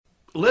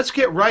let's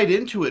get right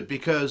into it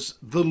because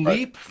the Right.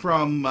 leap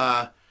from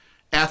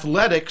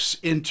athletics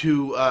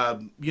into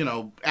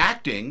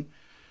acting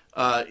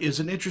is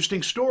an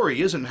interesting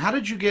story, isn't it? How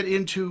did you get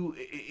into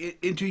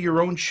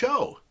your own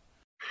show?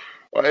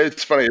 Well,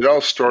 it's funny. It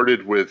all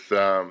started with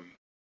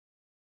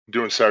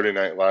doing Saturday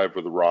Night Live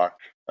with The Rock.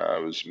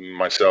 It was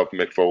myself,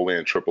 Mick Foley,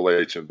 and Triple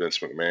H and Vince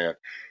McMahon.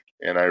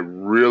 And I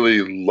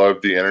really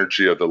loved the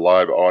energy of the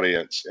live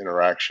audience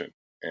interaction.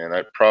 And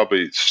I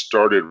probably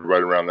started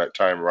right around that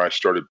time where I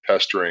started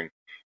pestering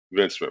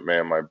Vince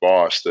McMahon, my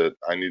boss, that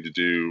I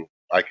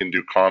can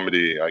do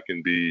comedy, I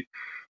can be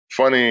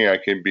funny, I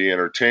can be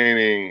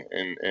entertaining.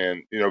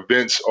 And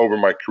Vince over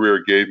my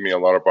career gave me a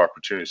lot of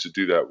opportunities to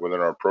do that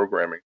within our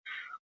programming.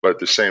 But at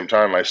the same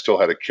time, I still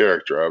had a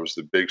character. I was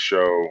the Big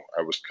Show.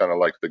 I was kind of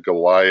like the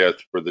Goliath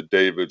for the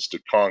Davids to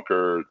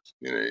conquer.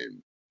 You know,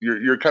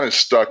 you're kind of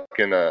stuck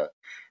in a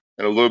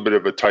little bit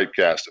of a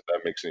typecast, if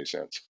that makes any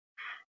sense.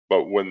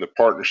 But when the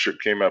partnership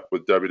came up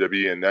with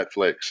WWE and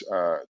Netflix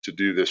to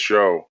do this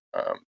show,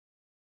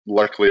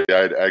 luckily I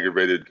had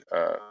aggravated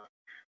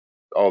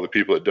all the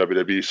people at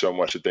WWE so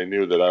much that they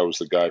knew that I was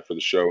the guy for the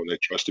show, and they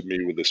trusted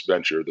me with this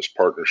venture, this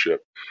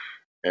partnership.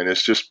 And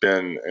it's just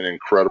been an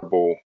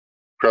incredible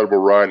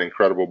ride,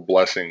 incredible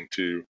blessing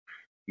to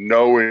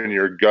know in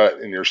your gut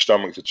and your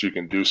stomach that you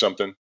can do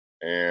something,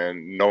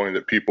 and knowing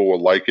that people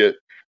will like it,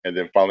 and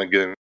then finally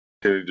getting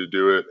the opportunity to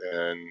do it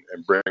and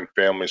bring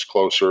families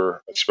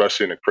closer,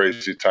 especially in a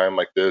crazy time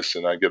like this.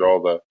 And I get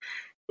all the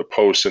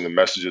posts and the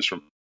messages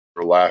from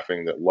people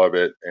laughing that love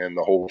it, and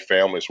the whole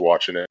family's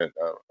watching it.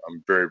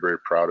 I'm very, very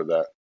proud of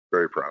that.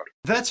 Very proud.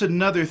 That's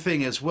another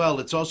thing as well.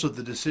 It's also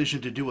the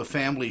decision to do a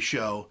family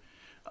show,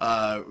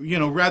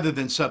 rather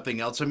than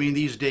something else. I mean,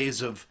 these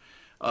days of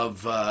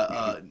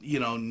Netflix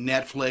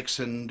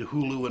and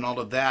Hulu and all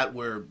of that,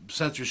 where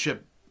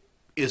censorship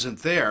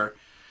isn't there,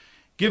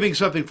 giving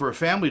something for a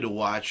family to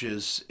watch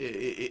is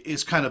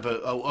kind of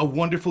a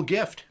wonderful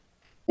gift.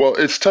 Well,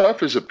 it's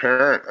tough as a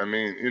parent. I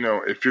mean,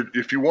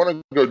 if you want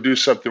to go do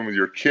something with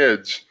your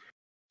kids,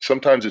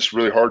 sometimes it's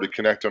really hard to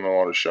connect on a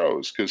lot of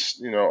shows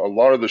because a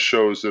lot of the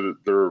shows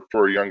they're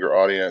for a younger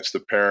audience, the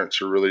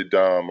parents are really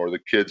dumb, or the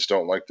kids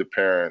don't like the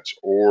parents,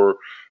 or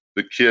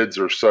the kids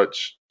are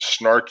such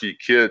snarky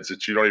kids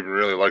that you don't even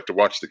really like to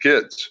watch the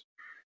kids.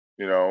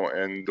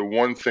 And the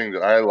one thing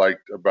that I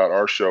liked about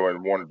our show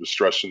and wanted to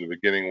stress from the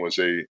beginning was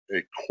a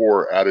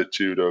core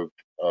attitude of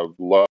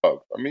love.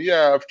 I mean,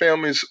 yeah,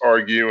 families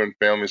argue and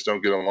families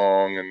don't get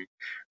along,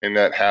 and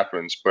that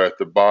happens, but at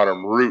the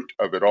bottom root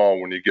of it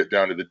all, when you get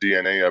down to the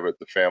DNA of it,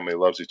 the family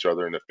loves each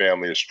other, and the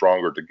family is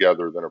stronger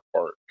together than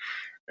apart.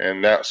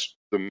 And that's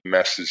the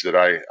message that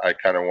I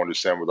kind of wanted to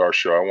send with our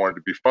show. I wanted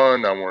to be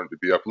fun, I wanted to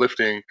be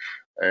uplifting,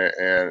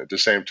 and at the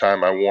same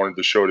time, I wanted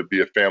the show to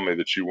be a family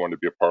that you want to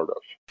be a part of.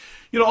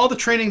 All the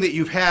training that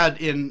you've had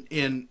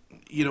in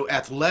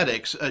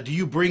athletics, do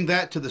you bring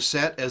that to the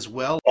set as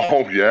well?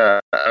 Oh yeah,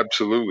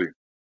 absolutely.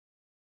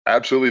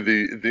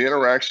 Absolutely. The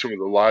interaction with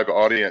the live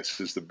audience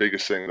is the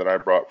biggest thing that I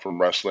brought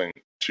from wrestling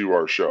to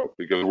our show,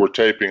 because we're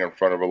taping in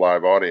front of a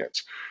live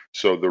audience.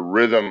 So the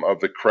rhythm of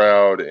the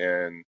crowd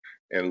and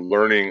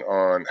learning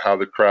on how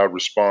the crowd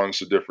responds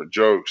to different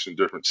jokes and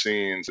different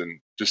scenes, and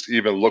just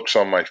even looks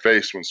on my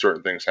face when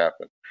certain things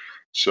happen.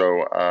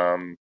 So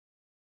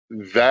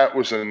that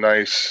was a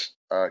nice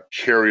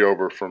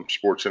carryover from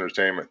sports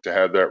entertainment, to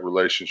have that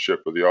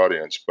relationship with the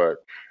audience. But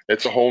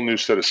it's a whole new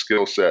set of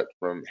skill set,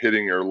 from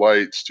hitting your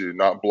lights to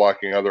not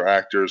blocking other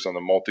actors on the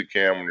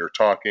multicam when you're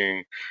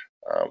talking,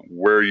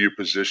 where you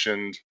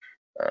positioned.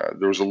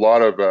 There was a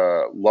lot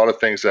of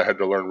things I had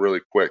to learn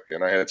really quick,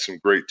 and I had some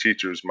great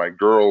teachers. My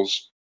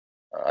girls,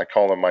 I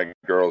call them my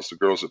girls, the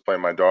girls that play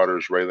my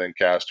daughters, Raylene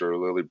Castor,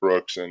 Lily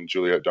Brooks, and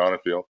Juliet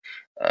Donafield.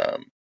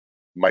 Um,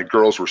 my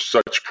girls were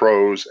such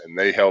pros, and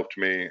they helped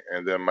me.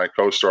 And then my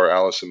co-star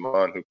Allison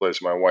Munn, who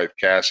plays my wife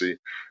Cassie,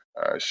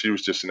 she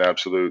was just an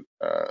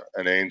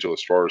angel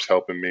as far as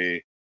helping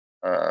me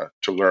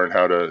to learn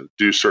how to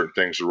do certain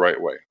things the right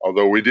way.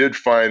 Although we did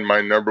find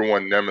my number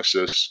one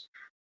nemesis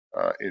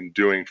in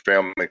doing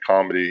family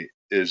comedy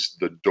is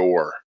the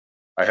door.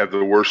 I have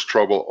the worst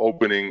trouble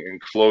opening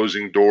and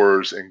closing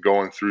doors and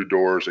going through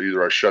doors.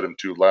 Either I shut them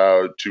too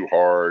loud, too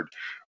hard,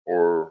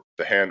 or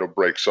the handle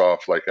breaks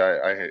off.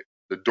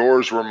 The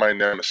doors were my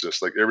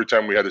nemesis. Like every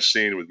time we had a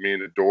scene with me in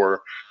the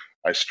door,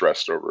 I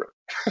stressed over it.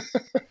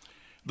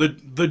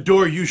 The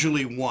door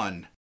usually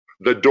won.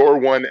 The door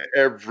won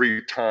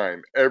every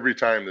time. Every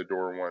time the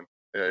door won.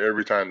 Yeah,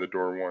 every time the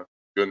door won.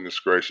 Goodness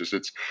gracious!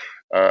 It's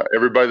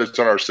everybody that's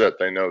on our set.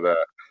 They know that.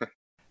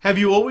 Have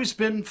you always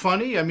been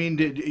funny? I mean,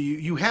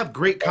 you have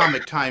great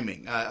comic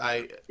timing.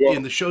 I Well,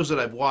 in the shows that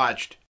I've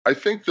watched. I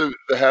think the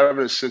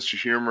having a sense of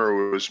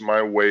humor was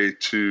my way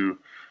to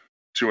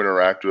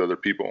interact with other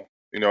people.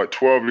 At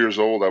 12 years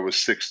old, I was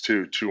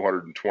 6'2",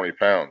 220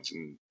 pounds,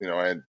 and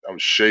I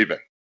was shaven.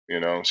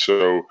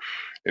 So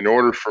in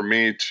order for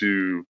me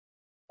to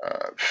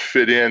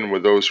fit in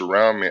with those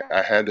around me,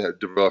 I had to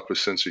develop a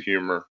sense of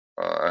humor.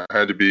 I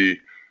had to be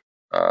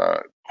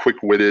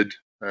quick-witted,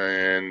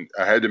 and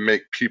I had to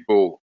make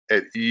people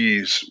at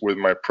ease with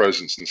my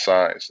presence and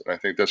size. And I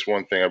think that's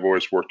one thing I've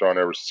always worked on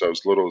ever since I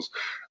was little. Is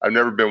I've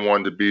never been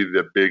one to be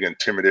the big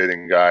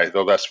intimidating guy,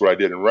 though that's what I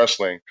did in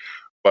wrestling.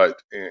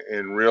 But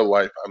in real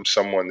life, I'm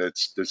someone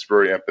that's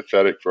very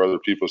empathetic for other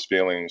people's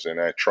feelings, and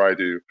I try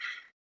to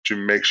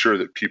make sure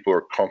that people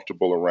are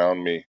comfortable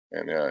around me,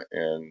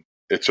 and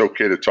it's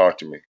okay to talk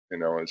to me.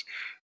 It's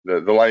the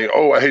line,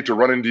 "Oh, I hate to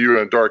run into you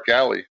in a dark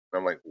alley." And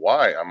I'm like,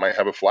 "Why? I might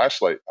have a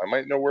flashlight. I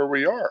might know where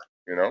we are."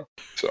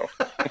 So.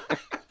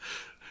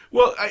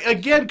 Well,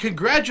 again,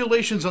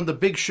 congratulations on the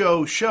Big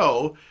Show.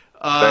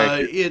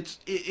 Thank you.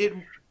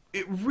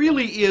 It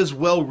really is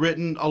well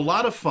written, a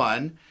lot of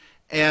fun,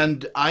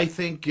 and I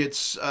think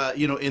it's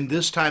in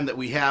this time that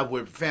we have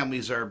where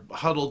families are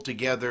huddled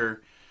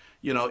together,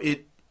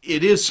 it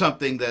is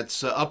something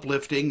that's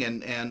uplifting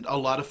and a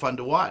lot of fun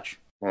to watch.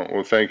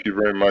 Well, thank you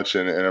very much,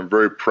 and I'm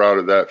very proud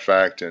of that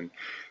fact. And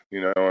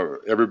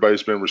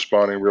everybody's been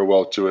responding real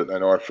well to it. I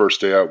know our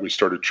first day out, we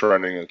started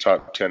trending in the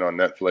top 10 on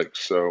Netflix,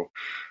 so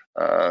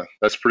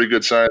that's a pretty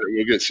good sign that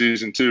we'll get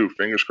season 2.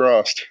 Fingers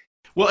crossed.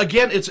 Well,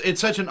 again, it's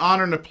such an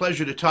honor and a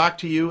pleasure to talk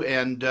to you,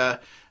 and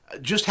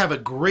just have a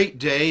great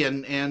day,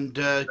 and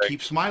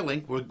keep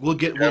smiling.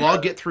 We'll all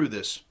get through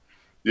this.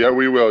 Yeah,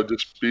 we will.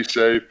 Just be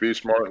safe, be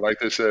smart. Like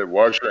they said,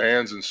 wash your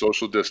hands and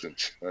social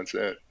distance. That's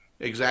it.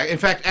 Exactly. In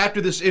fact, after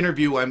this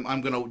interview,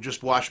 I'm going to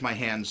just wash my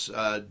hands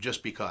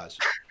just because.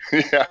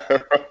 Yeah.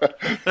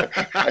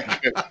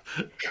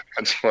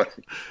 That's funny.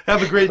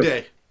 Have a great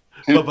day.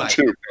 You Bye-bye.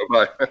 too.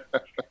 Bye-bye.